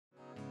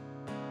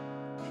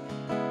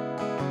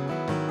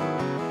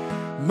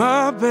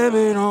My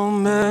baby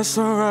don't mess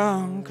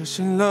around, 'cause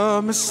she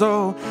love me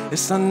so,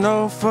 yes I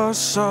know for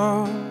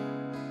sure.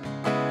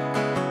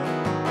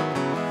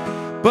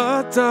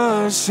 But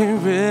does she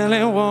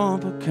really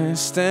want, but can't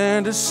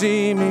stand to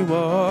see me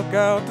walk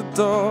out the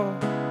door?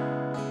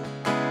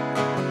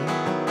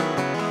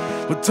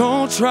 But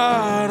don't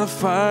try to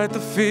fight the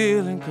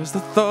feeling, 'cause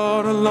the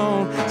thought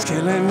alone is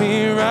killing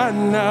me right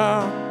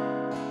now.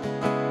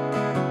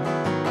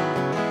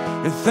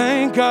 And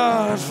thank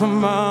God for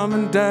mom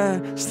and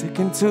dad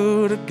sticking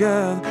two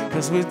together,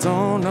 'cause we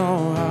don't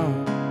know how.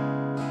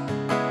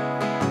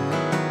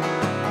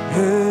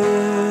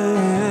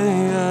 Hey,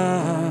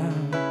 yeah.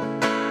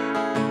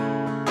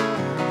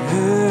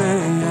 Hey,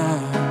 yeah.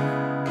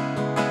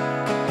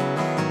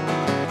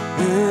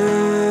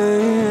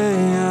 Hey,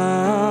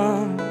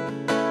 yeah.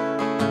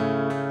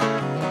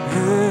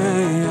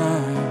 Hey,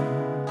 yeah.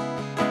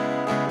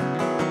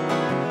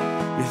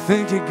 You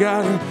think you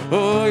got it,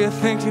 oh, you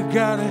think you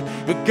got it,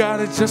 but got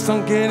it, just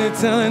don't get it,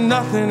 telling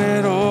nothing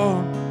at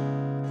all.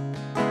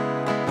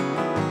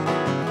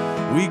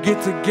 We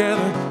get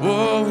together,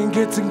 oh, we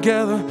get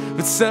together,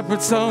 but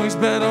separate's always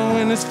better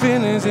when there's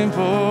feelings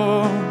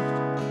involved.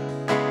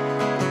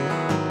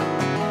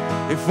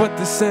 If what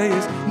they say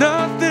is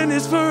nothing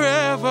is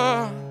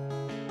forever,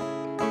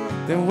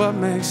 then what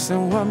makes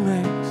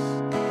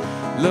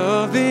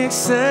love the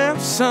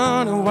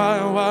exception? And why,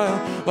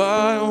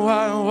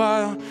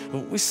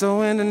 but we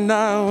so in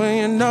denial when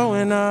you know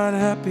we're not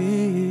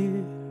happy.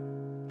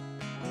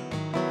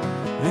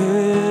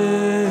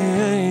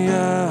 Hey,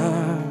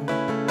 yeah.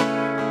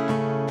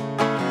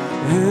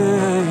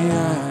 Hey,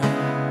 yeah.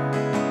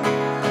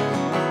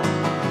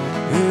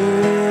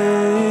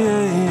 Hey,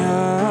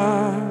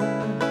 yeah.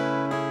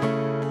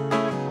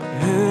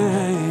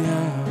 Hey,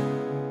 yeah.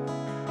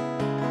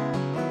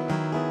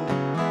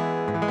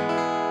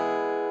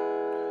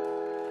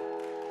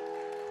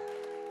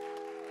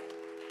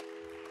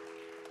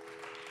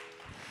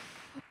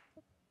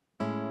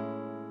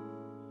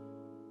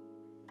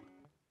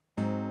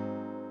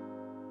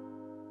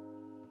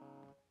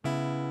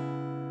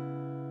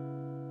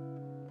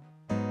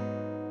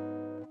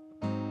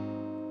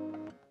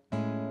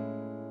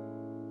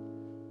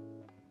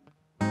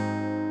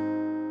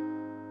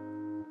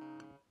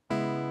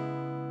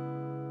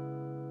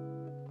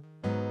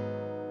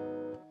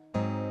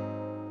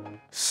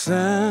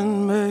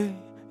 Send me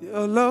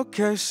your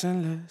location,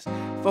 let's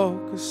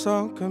focus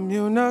on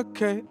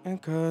communicating,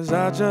 'cause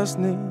I just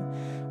need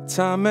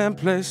time and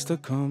place to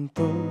come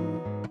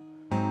through.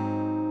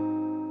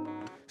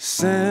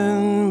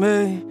 Send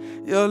me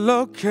your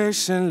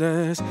location,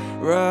 let's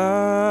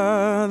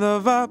ride the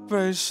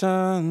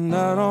vibration.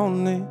 I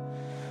don't need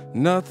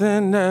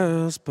nothing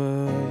else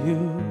but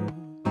you.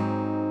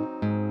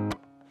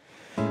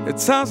 At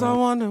times I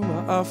wonder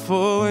why I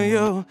fall with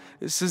you.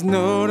 This is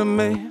new to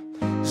me,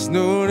 it's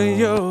new to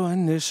you.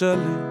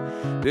 Initially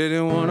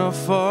didn't wanna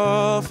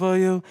fall for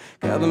you,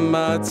 gather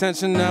my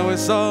attention, now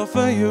it's all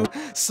for you.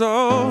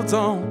 So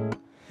don't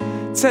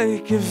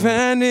take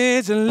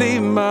advantage and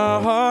leave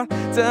my heart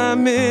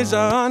damaged.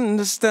 I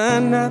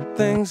understand that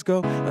things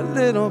go a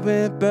little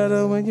bit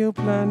better when you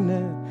plan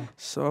it.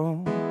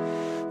 So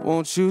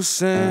won't you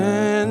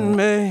send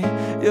me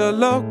your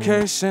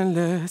location,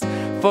 let's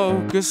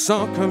focus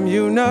on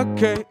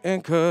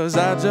communicating, 'cause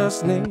I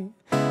just need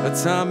a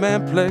time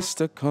and place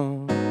to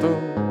come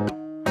through.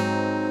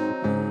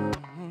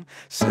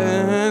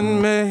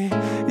 Send me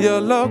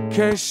your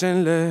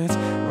location, let's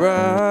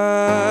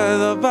ride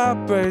the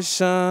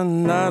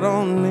vibration. I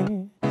don't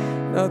need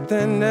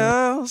nothing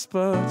else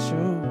but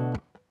you.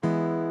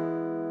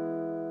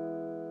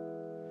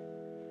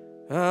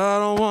 I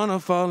don't wanna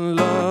fall in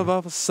love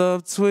off a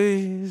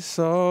subtweet,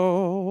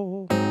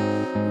 so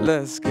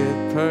let's get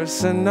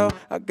personal.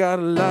 I got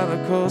a lot of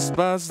cool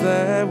spots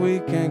that we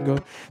can go.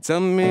 Tell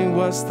me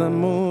what's the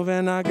move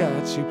and I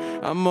got you.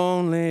 I'm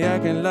only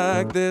acting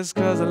like this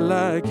 'cause I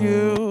like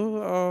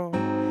you. Oh,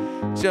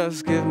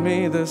 just give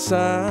me the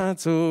sign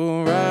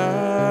to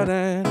ride,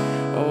 and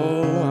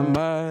oh, I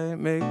might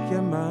make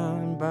your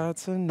mind by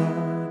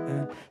tonight.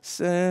 And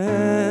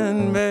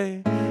send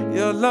me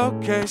your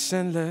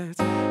location, let's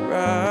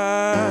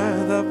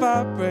ride the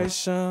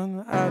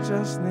vibration. I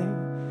just need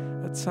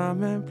a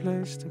time and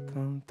place to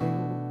come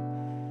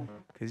through,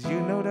 'cause you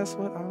know that's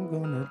what I'm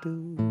gonna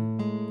do.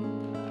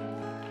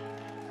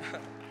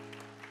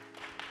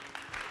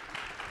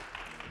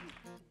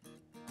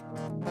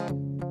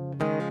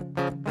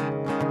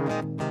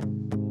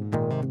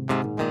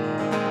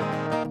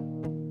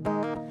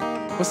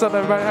 What's up,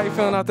 everybody? How you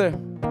feeling out there?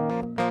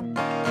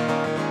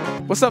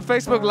 What's up,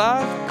 Facebook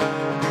Live?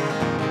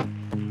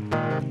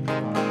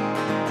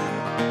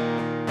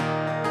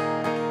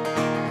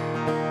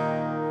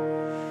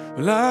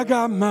 Well, I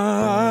got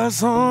my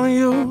eyes on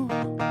you.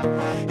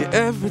 You're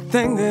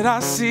everything that I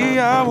see.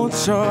 I want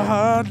your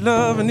heart,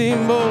 love, and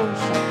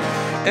emotion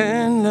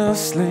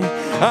endlessly.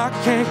 I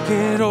can't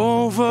get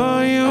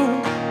over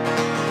you.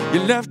 You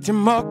left your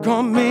mark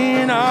on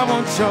me, and I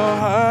want your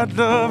heart,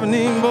 love, and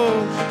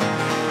emotion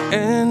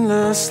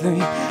endlessly.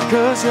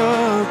 'Cause you're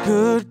a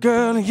good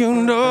girl and you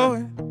know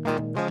it.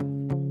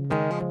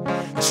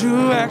 But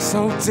you act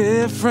so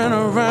different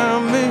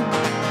around me.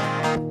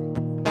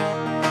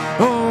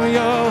 Oh,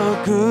 you're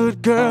a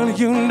good girl and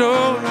you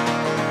know it.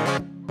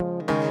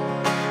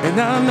 And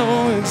I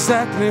know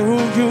exactly who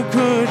you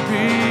could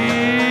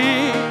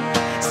be.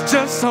 So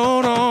just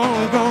hold on,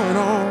 we're going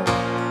on.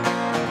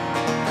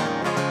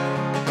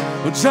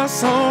 Well,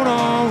 just hold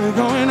on, we're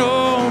going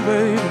on,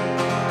 baby.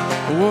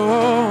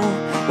 Whoa,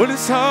 well,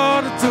 it's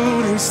hard to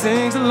do these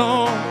things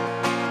alone.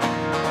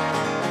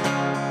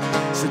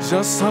 So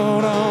just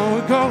hold on,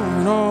 we're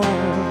going on.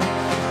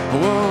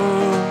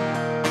 Whoa.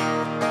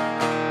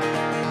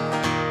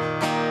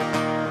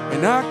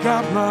 And I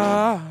got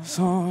my eyes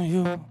on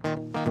you.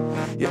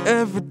 You're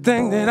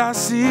everything that I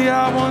see.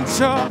 I want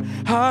your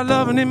heart,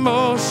 love, and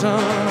emotion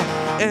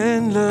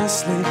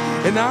endlessly.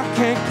 And I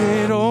can't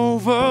get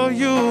over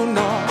you,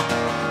 no.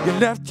 You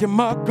left your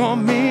mark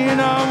on me, and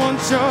I want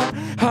your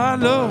heart,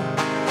 love,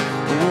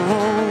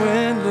 oh,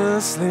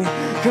 endlessly.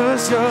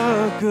 'Cause you're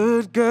a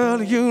good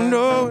girl, you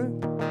know it.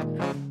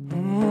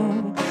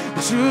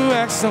 But you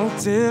act so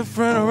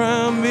different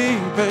around me,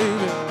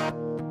 baby.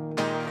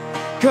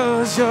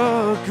 'Cause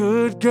you're a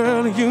good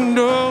girl, you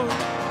know it.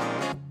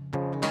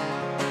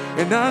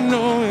 And I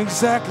know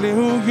exactly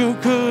who you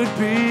could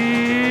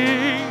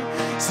be.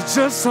 So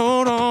just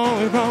hold on,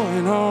 we're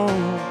going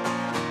on.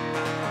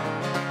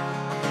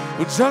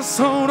 Well, just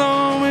hold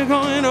on, we're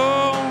going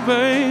on,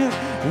 babe.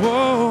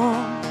 Whoa,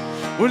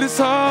 well, it's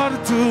hard to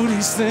do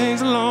these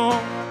things alone.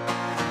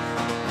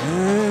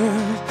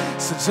 Yeah.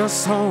 So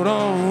just hold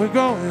on, we're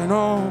going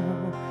on.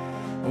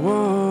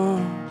 Whoa.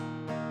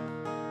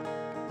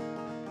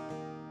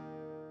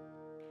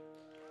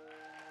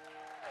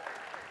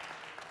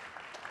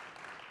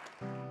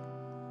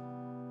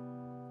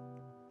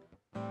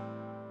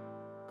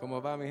 ¿Cómo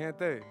va, mi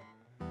gente?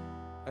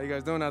 How you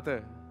guys doing out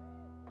there?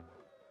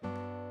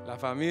 La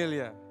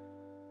familia.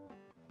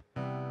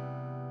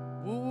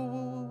 Woo, woo,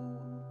 woo, woo.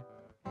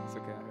 It's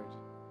okay, I heard you.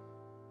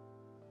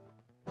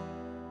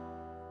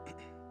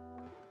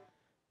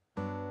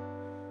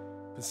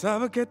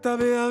 Pensaba que te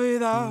había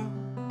olvidado,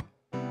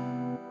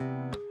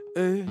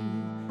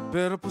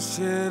 pero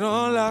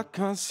pusieron la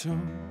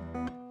canción.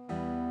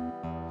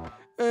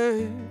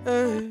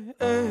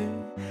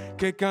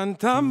 Que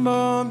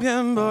cantamos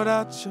bien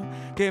borracho,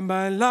 que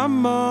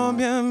bailamos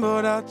bien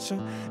borracho,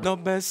 nos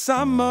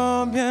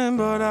besamos bien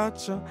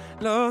borracho,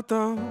 los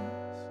dos.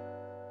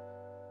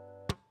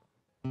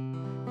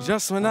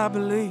 Just when I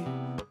believe,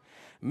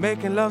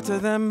 making love to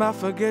them, I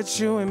forget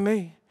you and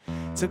me.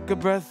 Took a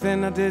breath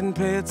in, I didn't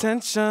pay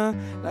attention,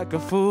 like a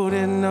fool,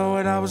 didn't know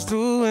what I was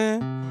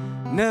doing.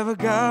 Never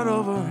got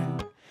over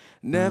it,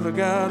 never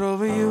got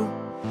over you.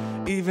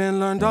 Even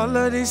learned all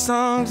of these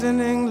songs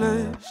in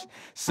English.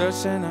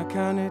 Searching, I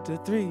counted to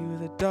 3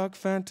 with a dark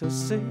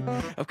fantasy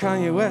of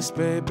Kanye West,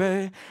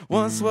 baby.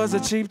 Once was a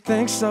cheap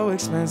thing, so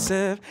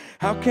expensive.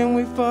 How can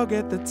we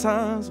forget the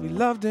times we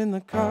loved in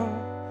the car?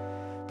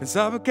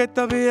 Pensaba que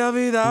te había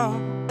olvidado,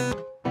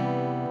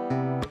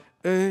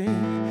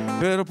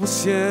 pero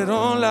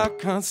pusieron la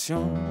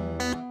canción.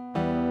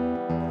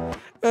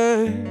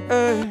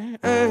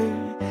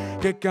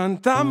 Que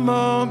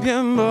cantamos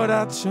bien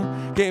borracho,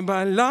 que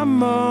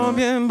bailamos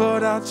bien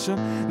borracho,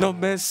 nos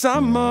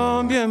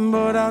besamos bien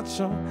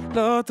borracho,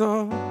 los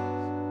dos.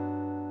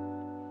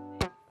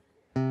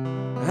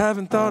 I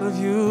haven't thought of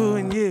you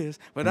in years,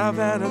 but I've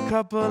had a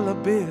couple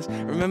of beers.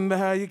 Remember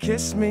how you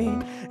kissed me,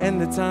 and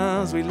the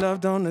times we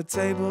loved on the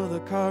table, the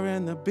car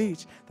and the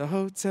beach, the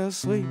hotel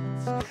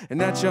suites,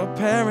 and at your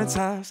parents'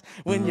 house,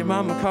 when your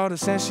mama called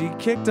us and she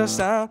kicked us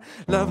out,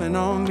 loving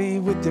on me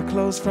with your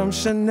clothes from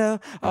Chanel.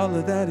 All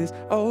of that is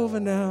over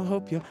now,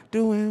 hope you're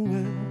doing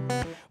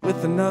well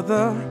with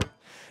another.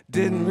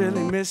 Didn't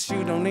really miss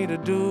you, don't need a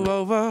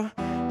do-over.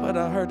 But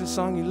I heard the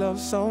song you love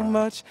so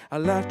much, I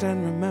laughed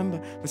and remember.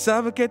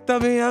 Pensaba que te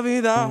había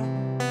olvidado,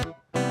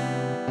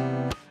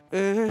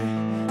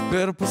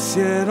 pero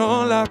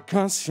pusieron la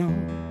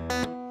canción.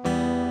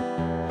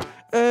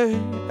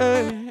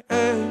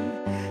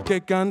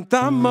 Que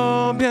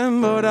cantamos bien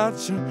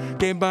borracho,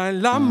 que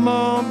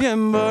bailamos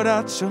bien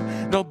borracho,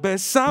 nos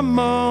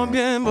besamos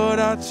bien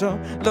borracho,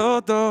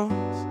 los dos.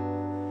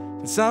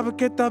 Pensaba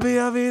que te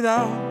había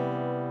olvidado.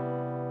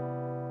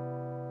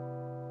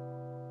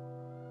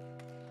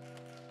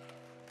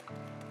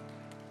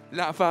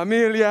 La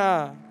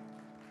familia.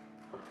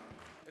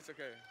 It's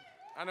okay.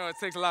 I know it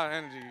takes a lot of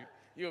energy.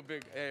 You're a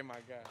big, hey, my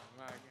God.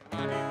 My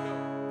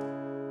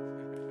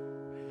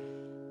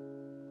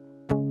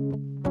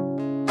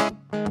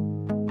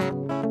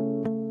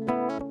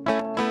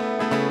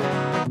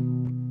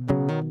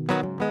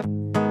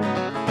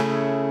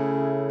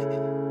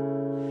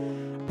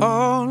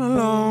all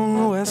along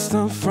the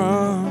Western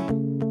Front,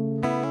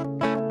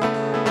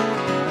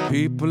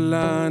 people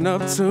line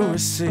up to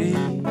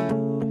receive.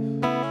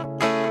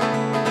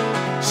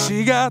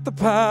 She got the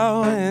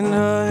power in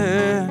her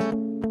head,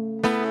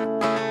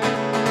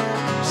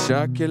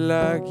 shock you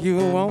like you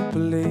won't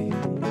believe.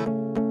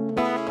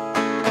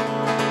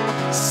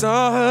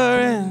 Saw her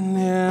in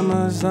the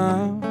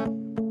Amazon,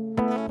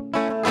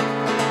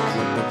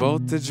 with the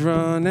voltage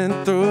running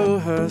through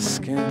her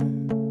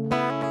skin,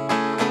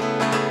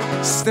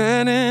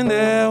 standing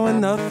there with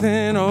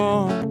nothing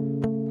on.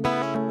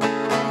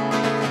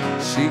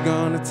 She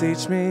gonna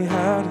teach me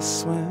how to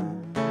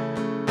swim.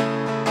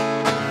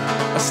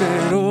 I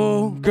said,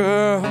 oh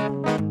girl,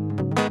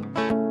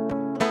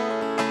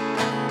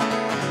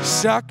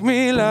 shock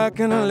me like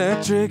an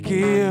electric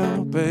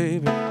eel,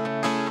 baby.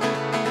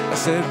 I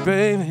said,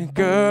 baby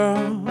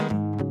girl,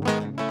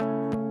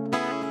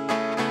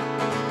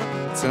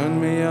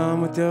 turn me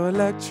on with your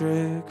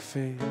electric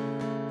feet.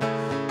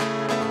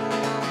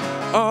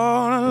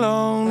 All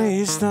along the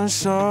eastern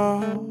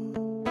shore,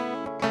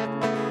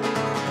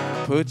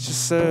 put your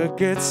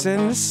circuits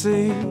in the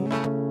sea.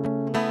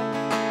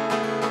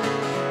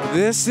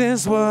 This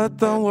is what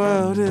the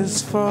world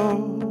is for,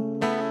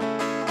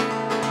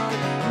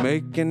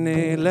 making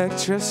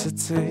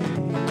electricity.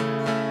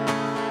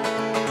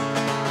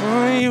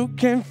 Oh, you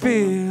can feel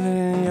it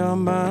in your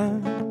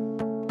mind.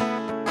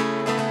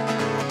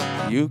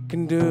 You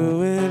can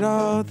do it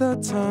all the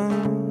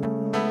time.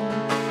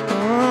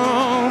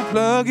 Oh,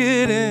 plug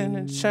it in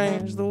and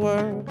change the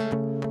world.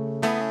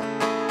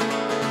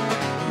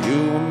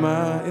 You are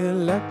my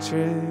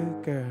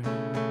electric girl.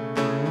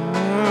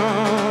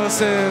 Oh, I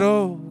said,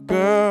 oh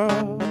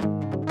girl,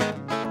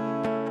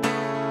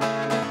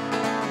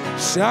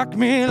 shock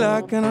me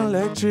like an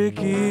electric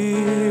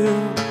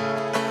eel.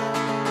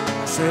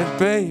 I said,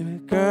 baby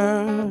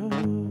girl,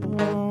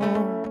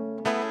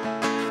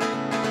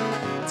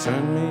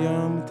 turn me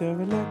on with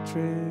your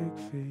electric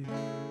feet.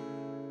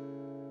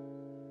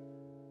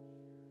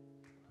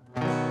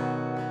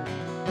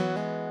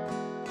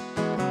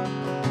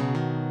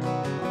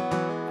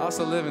 I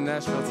also live in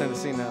Nashville,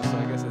 Tennessee now, so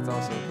I guess it's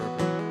also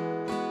appropriate.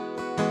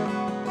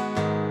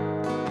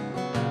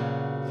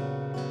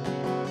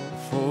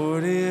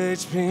 40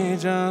 HP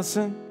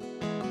Johnson,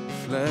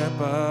 flat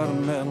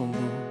bottom metal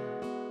moon,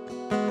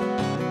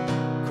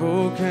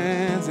 cold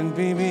cans and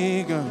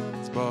BB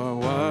guns,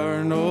 barbed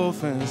wire, no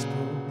fence poles,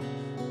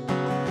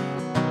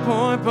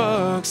 point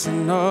bucks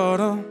in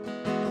autumn,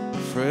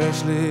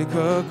 freshly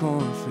cut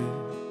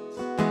cornfields,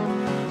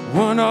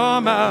 one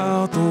arm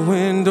out the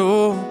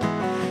window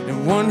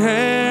and one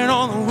hand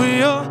on the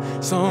wheel.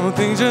 Some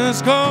things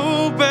just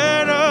go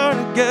better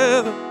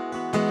together,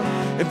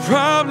 it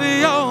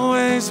probably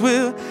always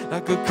will,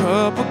 like a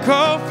cup of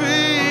coffee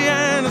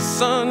and a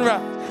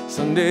sunrise,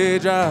 Sunday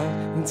drive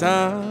and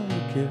time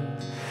to kill.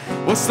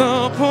 What's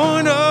the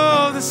point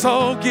of this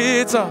whole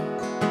guitar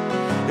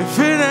if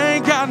it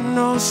ain't got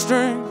no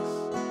strings?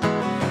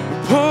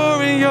 You're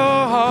pouring your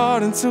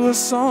heart into a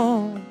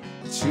song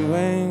that you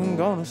ain't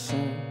gonna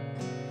sing.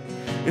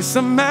 It's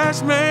a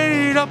match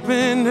made up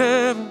in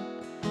heaven,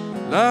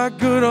 like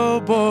good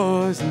old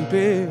boys and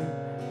beer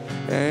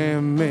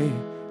and me,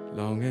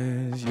 long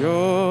as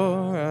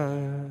you're right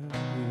here.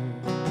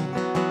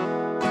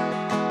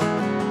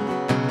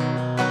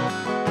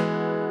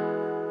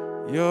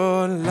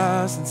 Your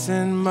license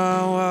in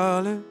my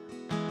wallet,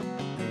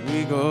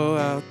 we go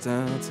out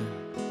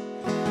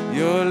downtown.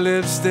 Your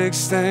lipstick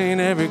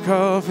stain every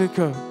coffee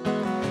cup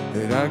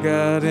that I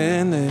got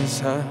in this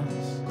house.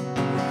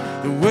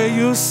 The way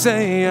you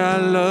say I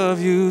love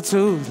you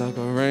too is like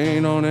a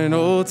rain on an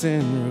old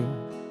tin roof.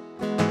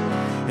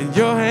 And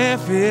your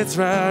hand fits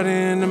right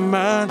into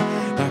mine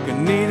like a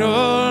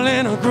needle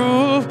in a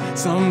groove.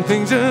 Some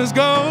things just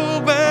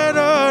go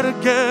better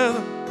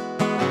together,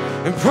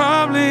 and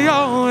probably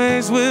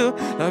always will,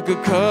 like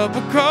a cup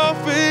of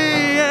coffee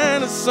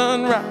and a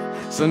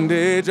sunrise,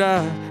 Sunday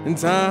drive and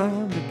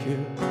time to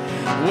kill.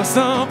 What's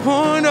the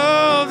point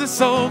of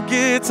this old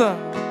guitar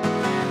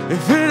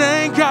if it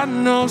ain't got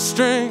no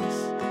strings?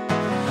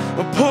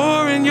 Or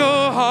pouring your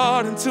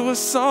heart into a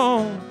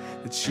song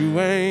that you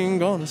ain't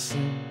gonna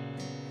sing.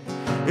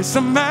 It's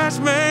a match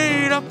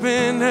made up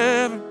in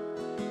heaven,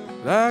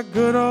 like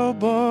good old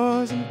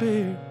boys and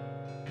beer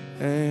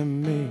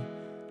and me,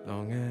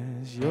 long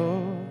as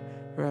you're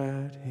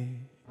right here.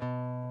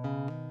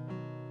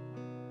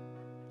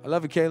 I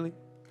love you, Kaylee.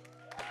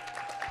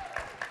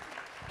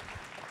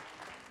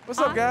 What's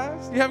up,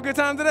 guys? You have a good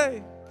time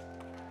today?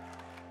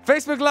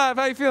 Facebook Live,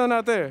 how you feeling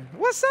out there?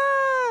 What's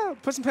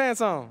up? Put some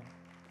pants on.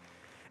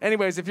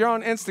 Anyways, if you're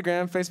on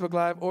Instagram, Facebook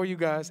Live, or you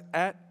guys,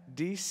 at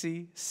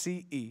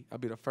DCCE, I'll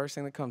be the first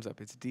thing that comes up.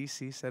 It's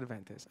DC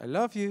Cervantes. I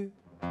love you.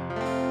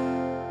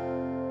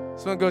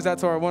 This one goes out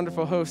to our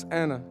wonderful host,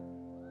 Anna.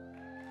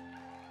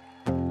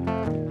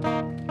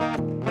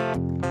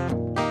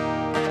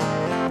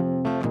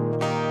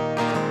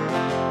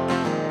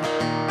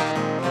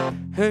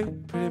 Hey,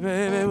 pretty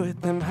baby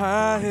with them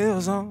high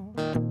heels on,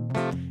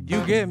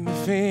 you get me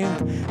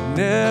feeling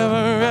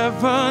never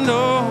ever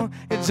known.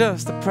 It's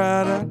just a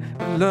product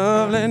of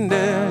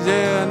loveliness.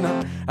 Yeah,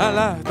 no, I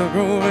like the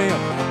groove of your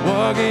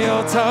walk and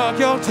your talk,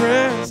 your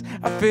dress.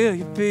 I feel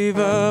your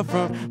fever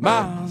from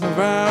miles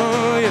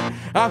around. Yeah,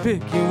 I'll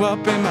pick you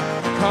up in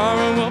my car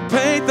and we'll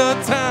paint the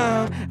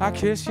town. I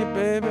kiss you,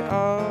 baby,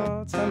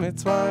 oh, tell me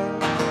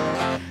twice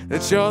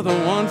that you're the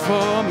one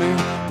for me.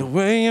 The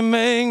way you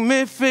make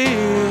me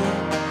feel,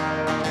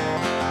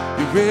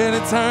 you really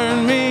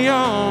turn me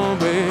on,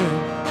 baby.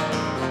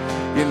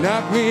 You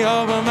knock me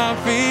over my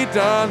feet,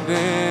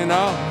 darling.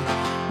 Oh,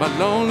 my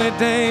lonely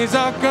days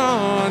are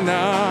gone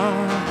now.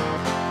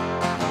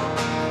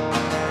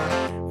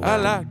 I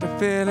like the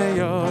feeling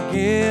you're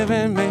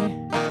giving me.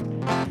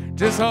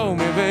 Just hold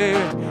me, baby,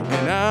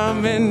 and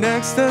I'm in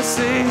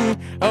ecstasy.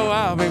 Oh,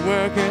 I'll be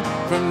working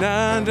from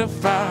 9 to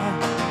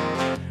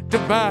 5 to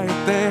buy you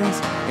things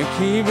and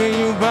keeping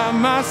you by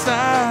my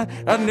side.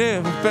 I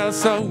never felt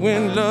so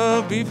in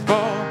love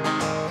before.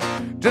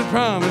 Just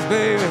promise,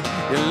 baby,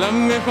 you love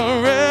me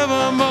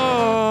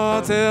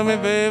forevermore. Tell me,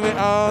 baby,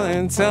 all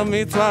and tell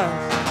me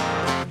twice,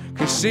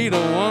 'cause she the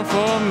one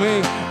for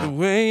me. The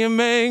way you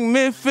make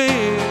me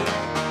feel,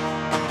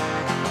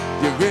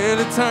 you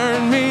really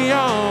turn me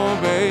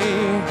on,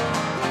 babe.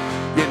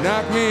 You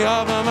knock me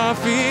off of my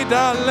feet,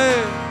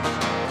 darling.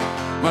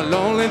 My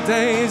lonely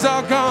days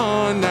are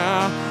gone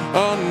now.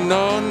 Oh,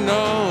 no,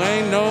 no,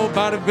 ain't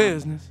nobody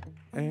business.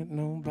 Ain't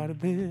nobody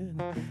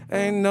business.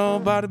 Ain't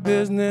nobody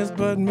business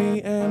but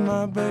me and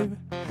my baby.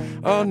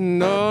 Oh,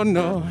 no,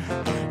 no.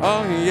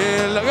 Oh,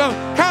 yeah, look. Oh,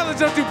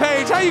 College of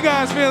DuPage, how you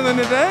guys feeling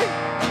today?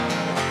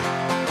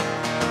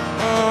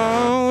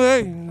 Oh,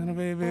 hey, little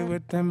baby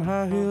with them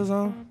high heels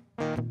on.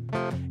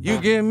 You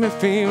give me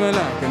feeling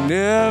like I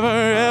never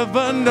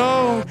ever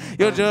know.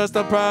 You're just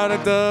a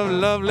product of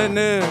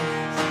loveliness.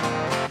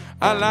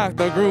 I like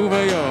the groove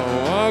of your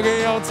walk,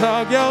 your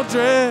talk, your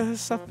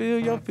dress. I feel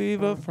your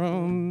fever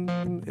from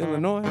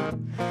Illinois.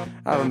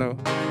 I don't know.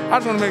 I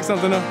just want to make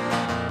something up.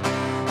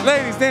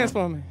 Ladies, dance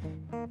for me.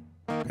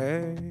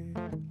 Hey,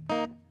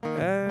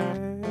 hey,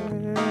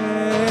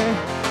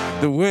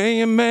 the way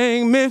you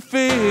make me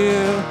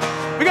feel.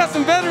 We got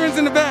some veterans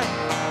in the back.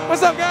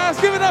 What's up, guys?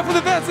 Give it up for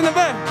the vets in the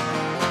back.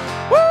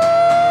 Woo!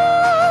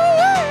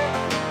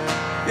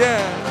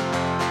 Yeah.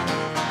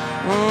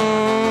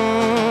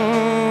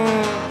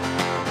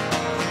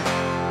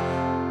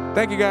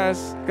 Thank you,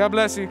 guys. God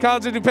bless you.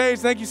 College of DuPage,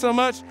 thank you so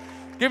much.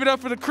 Give it up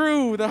for the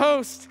crew, the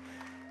host,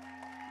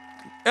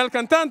 El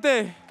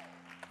Cantante,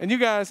 and you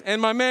guys, and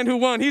my man who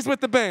won. He's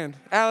with the band.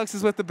 Alex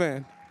is with the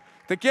band.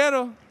 Te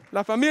quiero,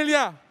 la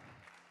familia.